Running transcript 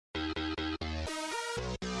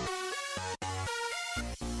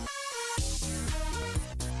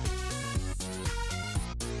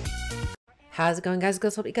How's it going, guys?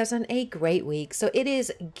 Girls, hope you guys are having a great week. So it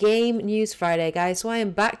is Game News Friday, guys. So I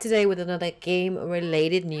am back today with another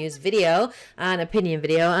game-related news video and opinion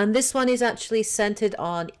video. And this one is actually centered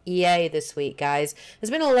on EA this week, guys.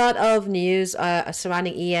 There's been a lot of news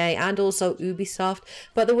surrounding EA and also Ubisoft.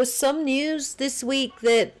 But there was some news this week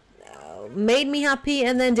that made me happy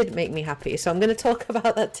and then didn't make me happy, so I'm going to talk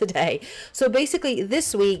about that today. So basically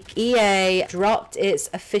this week EA dropped its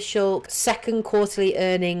official second quarterly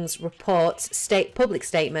earnings report public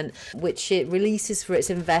statement, which it releases for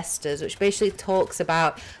its investors, which basically talks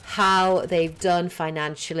about how they've done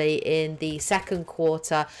financially in the second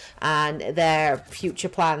quarter and their future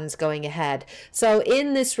plans going ahead. So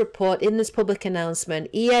in this report, in this public announcement,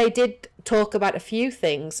 EA did talk about a few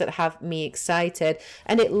things that have me excited,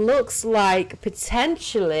 and it looks like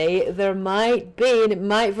potentially there might be, and it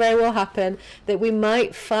might very well happen, that we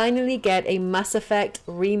might finally get a Mass Effect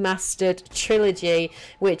remastered trilogy,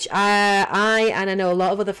 which I and I know a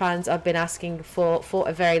lot of other fans have been asking for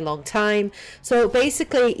a very long time. So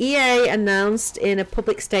basically EA announced in a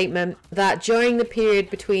public statement that during the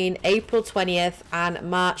period between April 20th and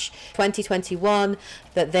March 2021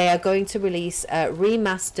 that they are going to release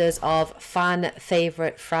remasters of fan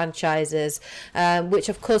favorite franchises, which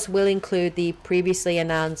of course will include the previously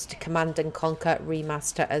announced Command & Conquer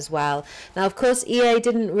remaster as well. Now of course EA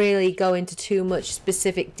didn't really go into too much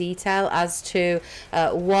specific detail as to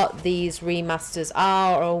what these remasters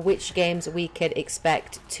are or which games we could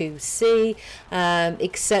expect to see,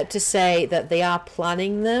 except to say that they are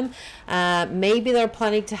planning them. Maybe they're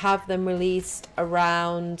planning to have them released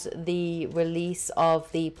around the release of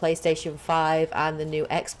the PlayStation 5 and the new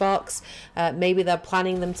Xbox. Maybe they're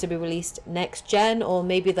planning them to be released next gen, or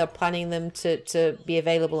maybe they're planning them to be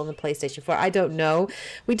available on the PlayStation 4. I don't know.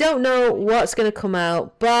 We don't know what's going to come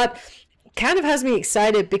out, but kind of has me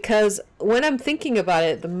excited because when I'm thinking about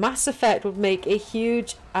it, the Mass Effect would make a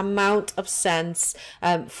huge amount of sense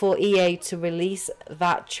for EA to release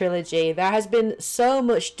that trilogy. There has been so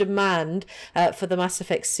much demand for the Mass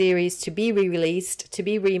Effect series to be re-released, to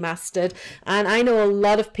be remastered, and I know a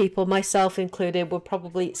lot of people, myself included, will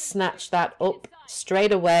probably snatch that up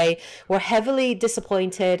straight away. We're heavily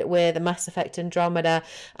disappointed with Mass Effect Andromeda,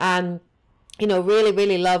 and you know,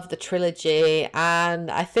 really love the trilogy,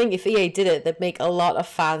 and I think if EA did it, they'd make a lot of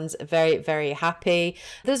fans very happy.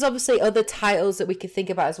 There's obviously other titles that we could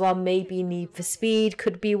think about as well. Maybe Need for Speed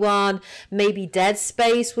could be one. Maybe Dead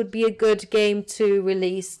Space would be a good game to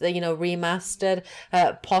release, you know, remastered,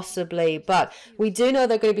 possibly. But we do know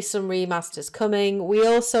there are going to be some remasters coming. We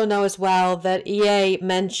also know as well that EA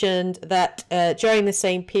mentioned that during the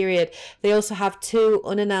same period, they also have 2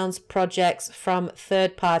 unannounced projects from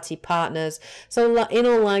third-party partners. So in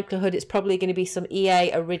all likelihood, it's probably going to be some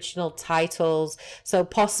EA original titles. So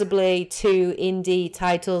possibly 2 indie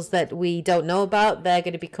titles that we don't know about. They're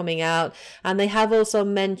going to be coming out. And they have also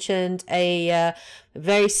mentioned a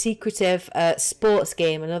very secretive sports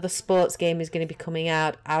game. Another sports game is going to be coming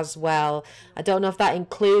out as well. I don't know if that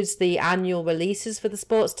includes the annual releases for the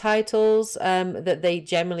sports titles that they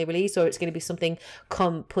generally release, or it's going to be something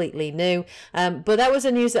completely new. But that was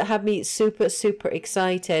a news that had me super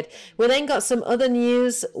excited. We then got some other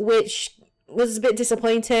news which was a bit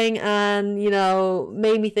disappointing, and you know,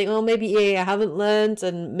 made me think, oh, maybe EA haven't learned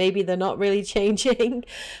and maybe they're not really changing,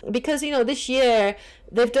 because you know, this year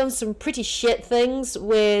they've done some pretty shit things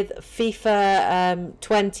with FIFA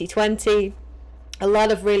 2020. A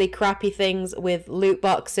lot of really crappy things with loot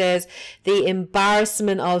boxes, the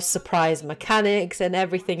embarrassment of surprise mechanics and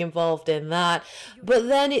everything involved in that. But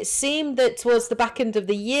then it seemed that towards the back end of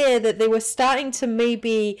the year that they were starting to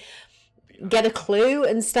maybe get a clue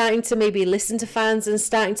and starting to maybe listen to fans and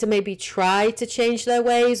starting to maybe try to change their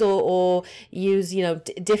ways, or use, you know,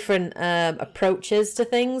 different approaches to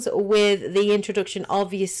things, with the introduction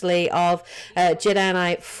obviously of Jedi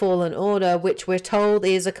Knight Fallen Order, which we're told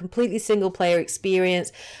is a completely single player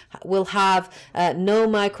experience, will have no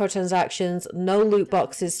microtransactions, no loot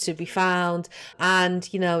boxes to be found,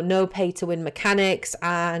 and you know, no pay to win mechanics,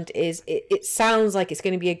 and it sounds like it's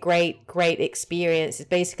going to be a great experience. It's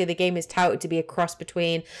basically, the game is touted to be a cross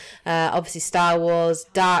between obviously Star Wars,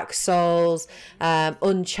 Dark Souls,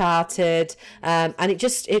 Uncharted, and it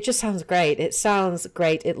just sounds great. It sounds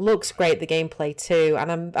great. It looks great, the gameplay too,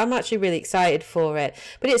 and I'm actually really excited for it.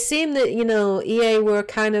 But it seemed that, you know, EA were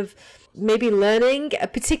kind of maybe learning,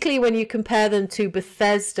 particularly when you compare them to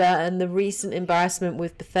Bethesda and the recent embarrassment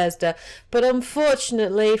with Bethesda. But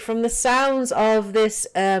unfortunately, from the sounds of this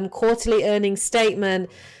quarterly earnings statement,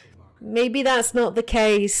 maybe that's not the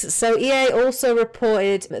case. So EA also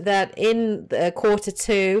reported that in quarter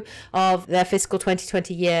 2 of their fiscal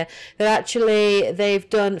 2020 year, that actually they've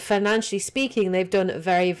done, financially speaking, they've done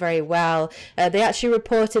very, very well. They actually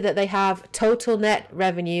reported that they have total net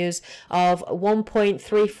revenues of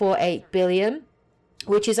 1.348 billion,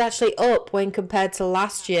 which is actually up when compared to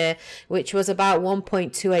last year, which was about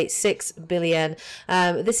 1.286 billion.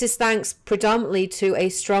 This is thanks predominantly to a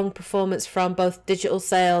strong performance from both digital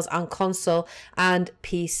sales on console and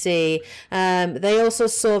PC. They also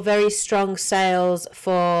saw very strong sales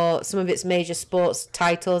for some of its major sports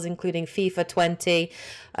titles, including FIFA 20,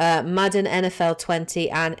 Madden NFL 20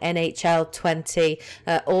 and NHL 20,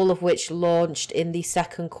 all of which launched in the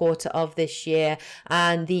second quarter of this year.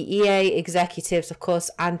 And the EA executives, of course,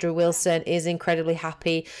 Andrew Wilson is incredibly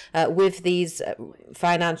happy with these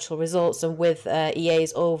financial results and with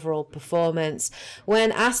EA's overall performance.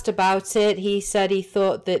 When asked about it, he said he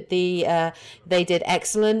thought that they did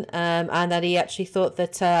excellent, and that he actually thought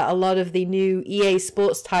that a lot of the new EA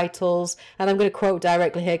Sports titles, and I'm going to quote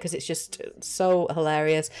directly here because it's just so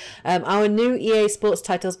hilarious, our new EA Sports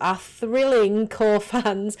titles are thrilling core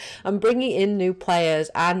fans and bringing in new players,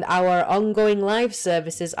 and our ongoing live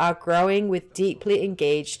services are growing with deeply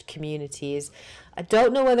engaged communities. I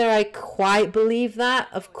don't know whether I quite believe that.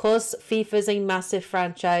 Of course, FIFA's a massive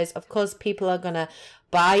franchise. Of course, people are going to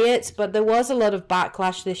buy it, but there was a lot of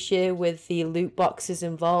backlash this year with the loot boxes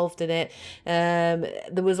involved in it.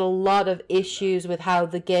 There was a lot of issues with how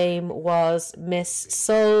the game was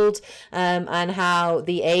missold, and how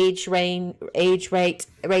the age rating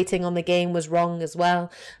on the game was wrong as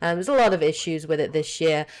well. There's a lot of issues with it this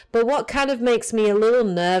year. But what kind of makes me a little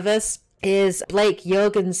nervous is Blake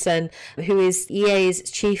Jorgensen, who is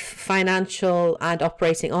EA's chief financial and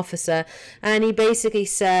operating officer, and he basically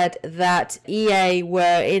said that EA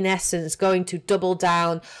were in essence going to double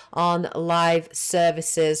down on live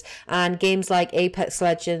services, and games like Apex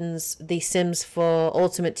Legends, The Sims 4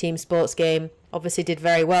 Ultimate Team sports game obviously did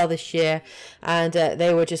very well this year, and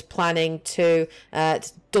they were just planning to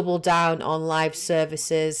double down on live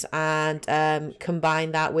services and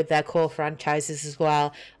combine that with their core franchises as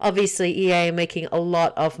well. Obviously, EA are making a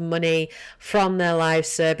lot of money from their live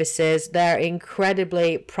services. They're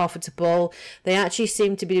incredibly profitable. They actually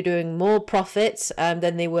seem to be doing more profits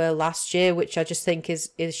than they were last year, which I just think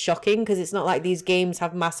is shocking, because it's not like these games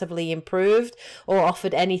have massively improved or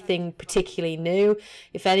offered anything particularly new.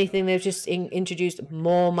 If anything, they've just introduced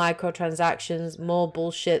more microtransactions, more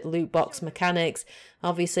bullshit loot box mechanics.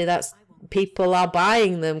 Obviously, that's people are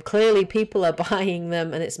buying them. Clearly, people are buying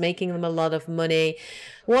them, and it's making them a lot of money.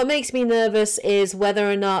 What makes me nervous is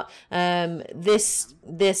whether or not this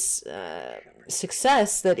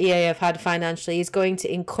success that EA have had financially is going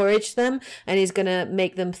to encourage them, and is going to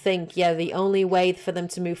make them think, yeah, the only way for them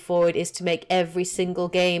to move forward is to make every single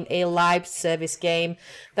game a live service game.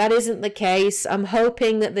 That isn't the case. I'm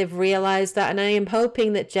hoping that they've realized that, and I am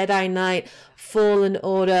hoping that Jedi Knight Fallen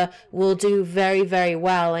Order will do very, very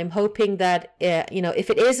well. I'm hoping that, if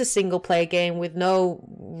it is a single player game with no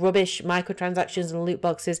rubbish microtransactions and loot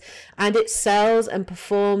boxes, and it sells and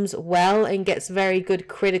performs well and gets very good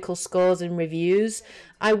critical scores and reviews,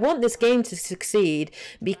 I want this game to succeed,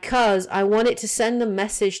 because I want it to send a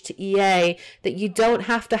message to EA that you don't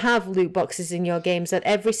have to have loot boxes in your games, that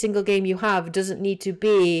every single game you have doesn't need to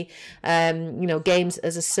be, games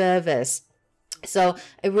as a service. So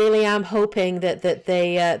I really am hoping that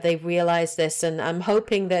they realize this, and I'm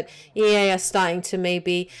hoping that EA are starting to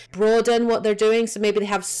maybe broaden what they're doing. So maybe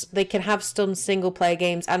they can have some single player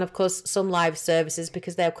games, and of course some live services,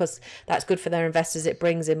 because of course that's good for their investors. It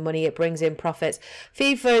brings in money, it brings in profits.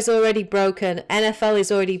 FIFA is already broken, NFL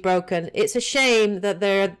is already broken. It's a shame that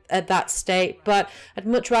they're at that state, but I'd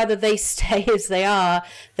much rather they stay as they are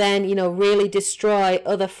than really destroy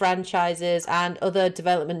other franchises and other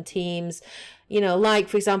development teams. Like,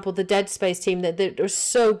 for example, the Dead Space team that are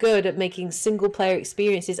so good at making single-player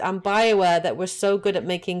experiences, and BioWare that were so good at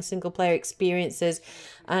making single-player experiences,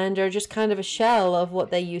 and are just kind of a shell of what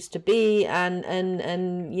they used to be. And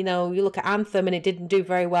you look at Anthem, and it didn't do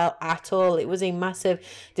very well at all. It was a massive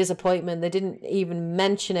disappointment. They didn't even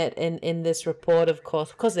mention it in this report, of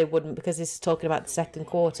course. Of course they wouldn't, because this is talking about the second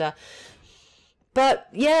quarter. But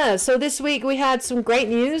yeah, so this week we had some great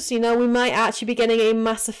news. We might actually be getting a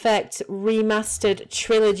Mass Effect remastered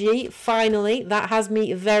trilogy. Finally, that has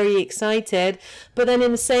me very excited. But then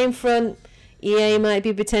in the same front, EA might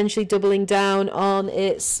be potentially doubling down on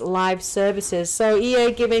its live services. So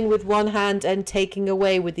EA giving with one hand and taking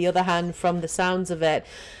away with the other hand, from the sounds of it.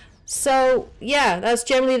 So yeah, that's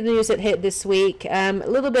generally the news that hit this week. A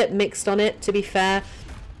little bit mixed on it, to be fair.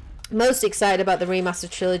 most excited about the remaster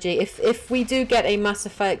trilogy. If we do get a Mass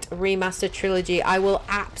Effect remaster trilogy, I will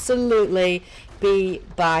absolutely be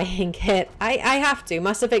buying it. I have to.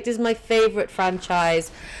 Mass Effect is my favorite franchise,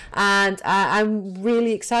 and I'm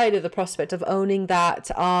really excited at the prospect of owning that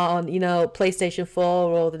on, you know, PlayStation 4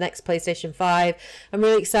 or the next PlayStation 5. I'm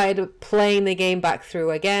really excited of playing the game back through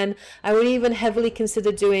again. I would even heavily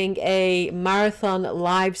consider doing a marathon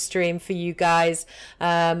live stream for you guys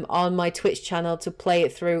on my Twitch channel to play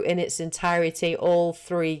it through in its entirety, all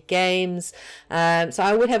 3 games. So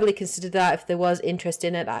I would heavily consider that if there was interest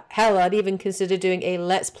in it. Hell, I'd even consider doing a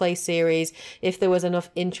Let's Play series if there was enough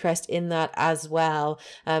interest in that as well,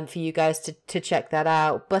 for you guys to check that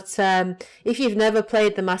out. But if you've never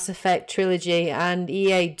played the Mass Effect trilogy and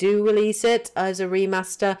EA do release it as a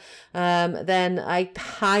remaster, then I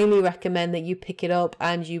highly recommend that you pick it up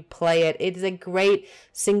and you play it. It is a great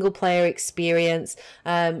single player experience.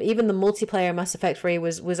 Even the multiplayer Mass Effect 3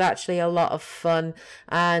 was actually a lot of fun,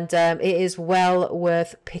 and it is well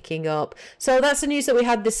worth picking up. So that's the news that we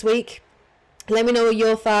had this week. Let me know what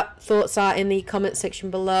your thoughts are in the comment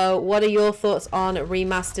section below. What are your thoughts on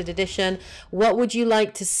Remastered Edition? What would you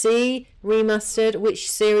like to see remastered? Which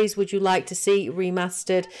series would you like to see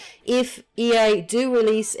remastered? If EA do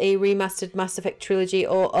release a remastered Mass Effect trilogy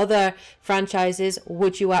or other franchises,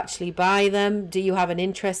 would you actually buy them? Do you have an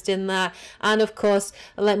interest in that? And of course,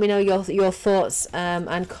 let me know your thoughts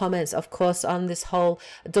and comments, of course, on this whole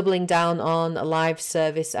doubling down on a live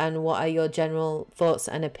service, and what are your general thoughts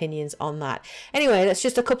and opinions on that. Anyway, that's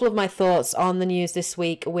just a couple of my thoughts on the news this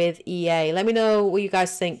week with EA. Let me know what you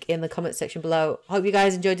guys think in the comment section below. Hope you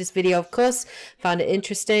guys enjoyed this video, of course, found it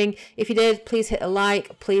interesting. If you did, please hit a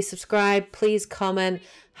like, please subscribe, please comment.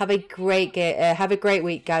 Have a great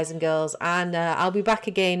week, guys and girls, and I'll be back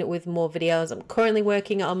again with more videos. I'm currently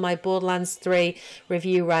working on my Borderlands 3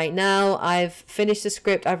 review right now. I've finished the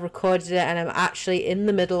script, I've recorded it, and I'm actually in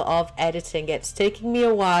the middle of editing it. It's taking me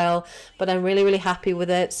a while, but I'm really happy with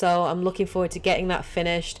it, so I'm looking forward to getting that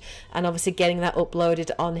finished and obviously getting that uploaded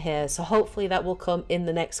on here. So hopefully that will come in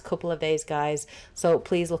the next couple of days, guys, so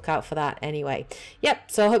please look out for that anyway. Yep,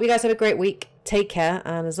 so I hope you guys have a great week. Take care,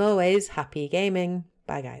 and as always, happy gaming.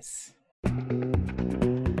 Bye, guys.